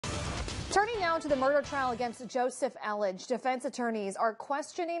Turning now to the murder trial against Joseph Elledge, defense attorneys are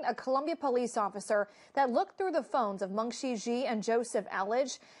questioning a Columbia police officer that looked through the phones of Elledge Ji and Joseph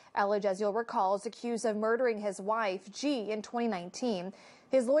Elledge. Elledge, as you'll recall, is accused of murdering his wife, Ji, in 2019.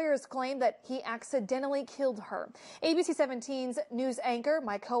 His lawyers claim that he accidentally killed her. ABC 17's news anchor,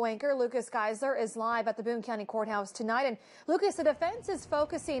 my co-anchor, Lucas Geisler, is live at the Boone County Courthouse tonight. And Lucas, the defense is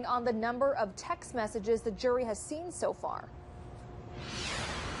focusing on the number of text messages the jury has seen so far.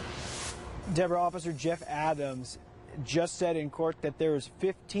 Deborah, Officer Jeff Adams just said in court that there was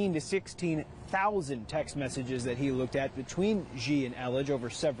 15 to 16,000 text messages that he looked at between Ji and Elledge over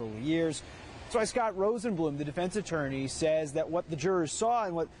several years. That's why Scott Rosenblum, the defense attorney, says that what the jurors saw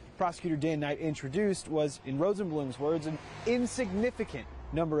and what prosecutor Dan Knight introduced was, in Rosenblum's words, an insignificant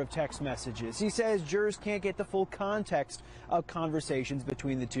number of text messages. He says jurors can't get the full context of conversations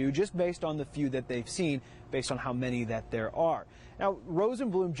between the two just based on the few that they've seen, based on how many that there are. Now,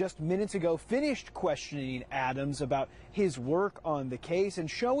 Rosenblum just minutes ago finished questioning Adams about his work on the case and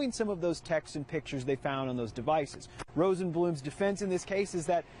showing some of those texts and pictures they found on those devices. Rosenblum's defense in this case is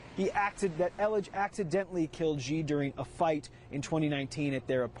that Elledge accidentally killed Ji during a fight in 2019 at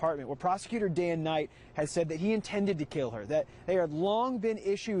their apartment, where prosecutor Dan Knight has said that he intended to kill her, that there had long been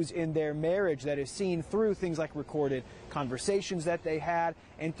issues in their marriage that is seen through things like recorded conversations that they had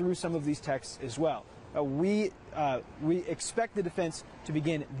and through some of these texts as well. We expect the defense to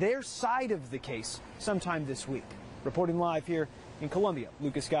begin their side of the case sometime this week. Reporting live here in Columbia,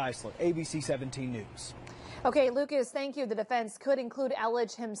 Lucas Geisler, ABC 17 News. Okay, Lucas, thank you. The defense could include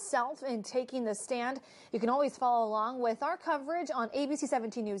Elledge himself in taking the stand. You can always follow along with our coverage on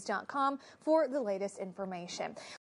abc17news.com for the latest information.